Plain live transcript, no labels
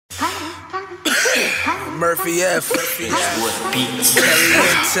Murphy F.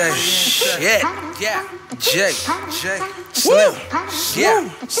 Kaliente. Shit. Yeah. Jay. Slim. Yeah.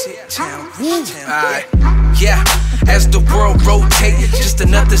 Alright. Yeah. As the world rotates, just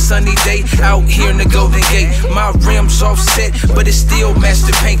another sunny day out here in the Golden Gate. My rims offset, but it still match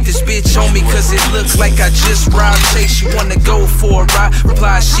the paint. This bitch on me cause it looks like I just robbed Chase. She wanna go for a ride,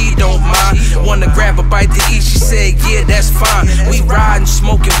 reply she don't mind. Wanna grab a bite to eat, she said yeah that's fine. We riding,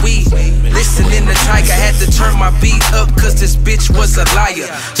 smoking weed, listening to Tiger. Had to turn my beat up cause this bitch was a liar.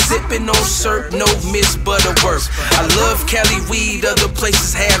 Sipping on syrup, no Miss Butterworth. I love Cali weed, other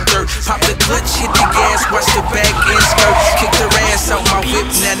places have dirt. Pop the clutch, hit the gas, watch the back end skirt. Kick her ass out my whip,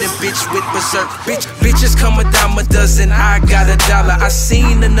 now the bitch with berserk. Bitches come a dime a dozen, I got $1. I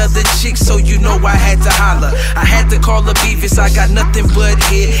seen another chick, so you know I had to holler. I had to call her Beavis, I got nothing but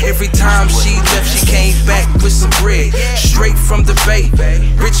head. Every time she left, she came back with some bread. Straight from the Bay,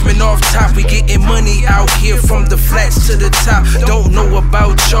 Richmond off top. We getting money out here from the flats to the top. Don't know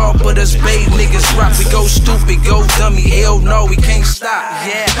about y'all, but us Bay niggas rock. We go stupid, go dummy, hell no, we can't stop.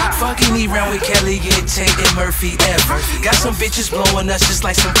 Yeah, fucking around with Kaliente and Murphy ever. Got some bitches blowing us just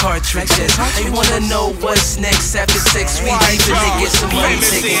like some car tricks. They wanna know what's next after sex. We leaving to get some money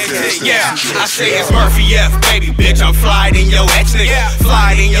taken care of. Yeah, I say it's Murphy F, baby bitch. I'm flying in your ex nigga,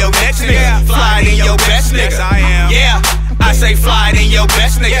 flying in your next nigga, flying in your best nigga. Yeah, I say fly in your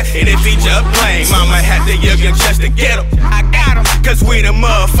best nigga. And if he just plain, mama had to give him just to get him. I got him, cause we the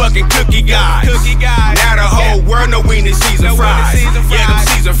motherfucking cookie guys. Now the whole world know we need season fries. Yeah, them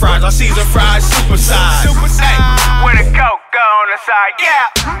season fries, our season fries supersized. Hey, with a coke on the side, yeah,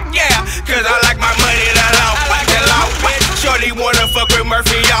 cause I like my money that low. Shorty wanna fuck with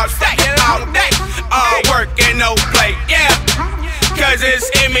Murphy all day, all work and no play, yeah. Cause it's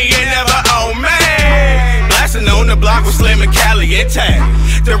Hemi and never on me. Blasting on the block with Slim and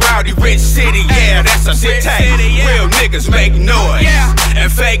Kaliente. The rowdy rich city, yeah, that's a city. Real niggas make noise,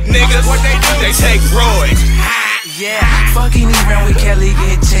 and fake niggas, they take roids. Yeah, fucking around with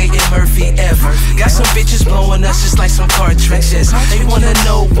Kaliente and Murphy ever. Got some bitches blowing us just like some car tricks. They wanna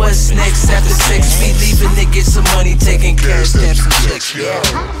know what's next after sex. We leaving to get some money, taking care of steps and checks.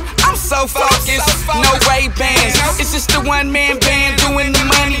 I'm so focused, no Bayb bands. It's just the one-man band doing the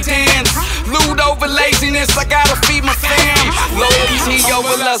money dance. Lewd over laziness, I gotta feed my fam. Loyalty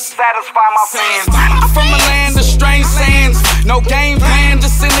over lust, satisfy my fans. I'm from a land of strange sands. No game plan,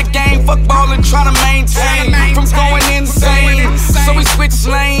 just in the game, fuck ball and try to maintain. From going insane, so we switch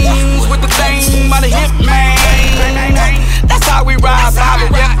lanes with the thing by the hip man. That's how we ride, by the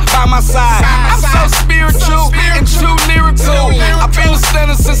rip by my side. I'm so spiritual and too lyrical. I've been a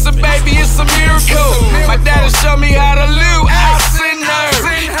sinner since a baby, it's a miracle. My daddy showed me how to live, I send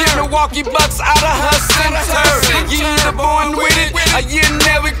her. Get Milwaukee Bucks out of her center. You either born with it, or you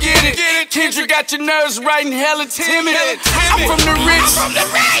never get it. Kendrick got your nerves right and hella timid. I'm from the rich,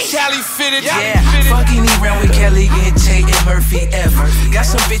 Cali fitted. Yeah, fucking around with Kaliente and Murphy ever. Got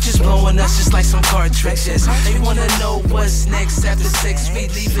some bitches blowing us just like some car tricks. They wanna know what's next after sex. We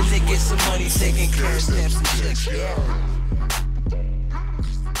leaving to get some money, taking care of steps and checks.